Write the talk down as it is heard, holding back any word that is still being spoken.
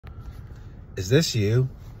Is this you?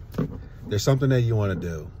 There's something that you want to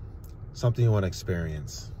do, something you want to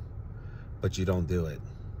experience, but you don't do it.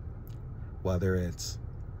 Whether it's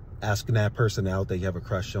asking that person out that you have a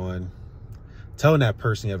crush on, telling that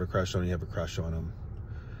person you have a crush on, you have a crush on them,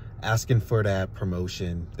 asking for that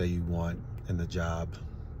promotion that you want in the job,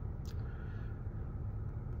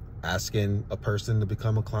 asking a person to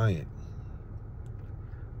become a client.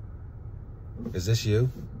 Is this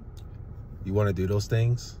you? You want to do those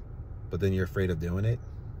things, but then you're afraid of doing it?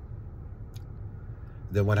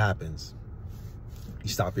 Then what happens? You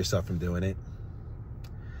stop yourself from doing it.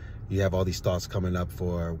 You have all these thoughts coming up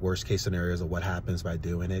for worst case scenarios of what happens by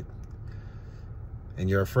doing it. And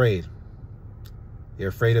you're afraid. You're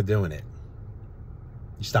afraid of doing it.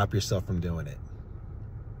 You stop yourself from doing it.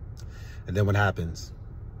 And then what happens?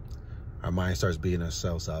 Our mind starts beating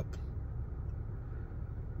ourselves up.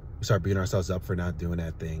 We start beating ourselves up for not doing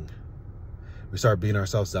that thing. We start beating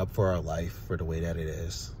ourselves up for our life, for the way that it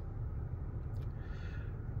is.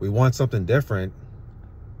 We want something different,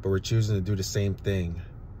 but we're choosing to do the same thing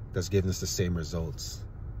that's giving us the same results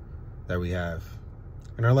that we have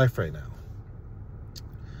in our life right now.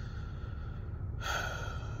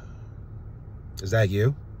 Is that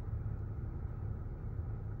you?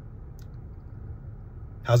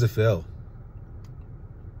 How's it feel?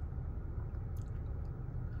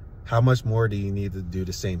 How much more do you need to do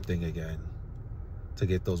the same thing again to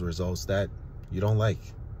get those results that you don't like?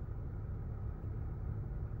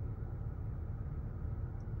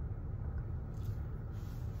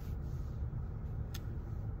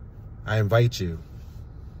 I invite you,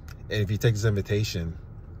 and if you take this invitation,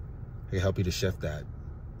 I can help you to shift that,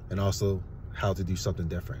 and also how to do something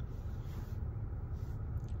different.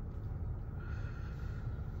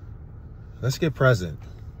 Let's get present.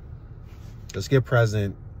 Let's get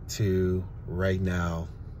present to right now,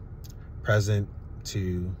 present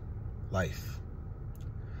to life.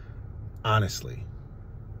 Honestly,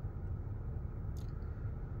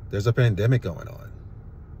 there's a pandemic going on.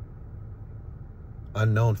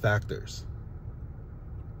 Unknown factors.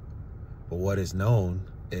 But what is known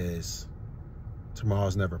is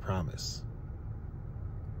tomorrow's never promised.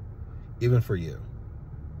 Even for you.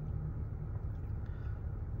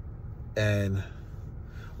 And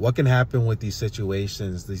what can happen with these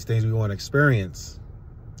situations, these things we want to experience,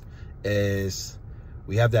 is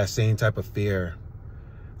we have that same type of fear,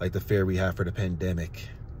 like the fear we have for the pandemic,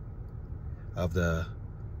 of the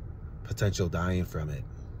potential dying from it.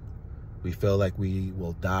 We feel like we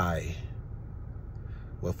will die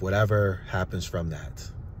with whatever happens from that,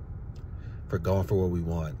 for going for what we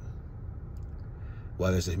want.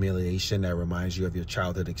 Whether it's a humiliation that reminds you of your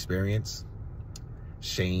childhood experience,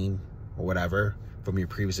 shame, or whatever from your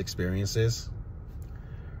previous experiences,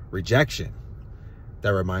 rejection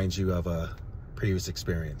that reminds you of a previous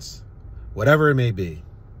experience, whatever it may be.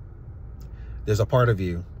 There's a part of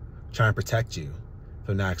you trying to protect you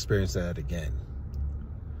from not experiencing that again.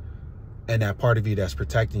 And that part of you that's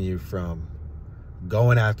protecting you from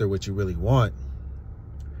going after what you really want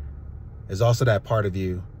is also that part of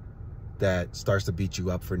you that starts to beat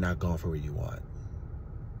you up for not going for what you want.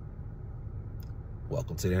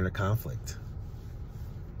 Welcome to the inner conflict.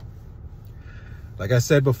 Like I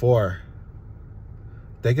said before,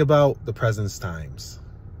 think about the present times.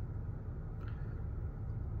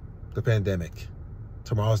 The pandemic.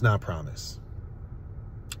 Tomorrow's not promised.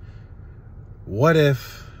 What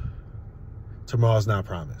if tomorrow's not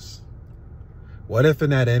promised? What if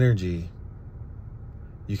in that energy,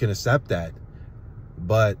 you can accept that,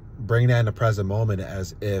 but bring that in the present moment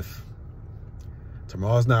as if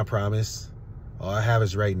tomorrow's not promised, all I have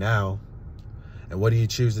is right now, and what do you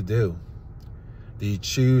choose to do? Do you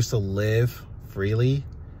choose to live freely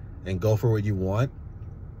and go for what you want?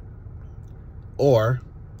 Or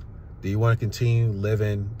do you want to continue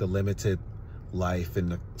living the limited life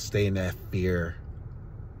and stay in that fear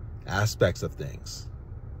aspects of things?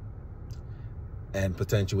 And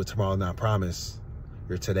potentially with tomorrow not promised,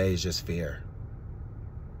 your today is just fear.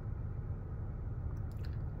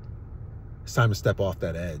 It's time to step off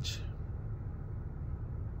that edge.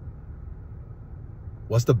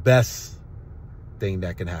 What's the best thing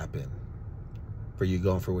that can happen for you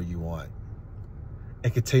going for what you want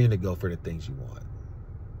and continue to go for the things you want?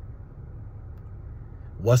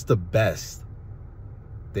 What's the best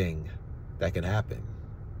thing that can happen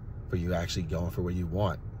for you actually going for what you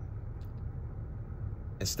want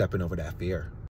and stepping over that fear?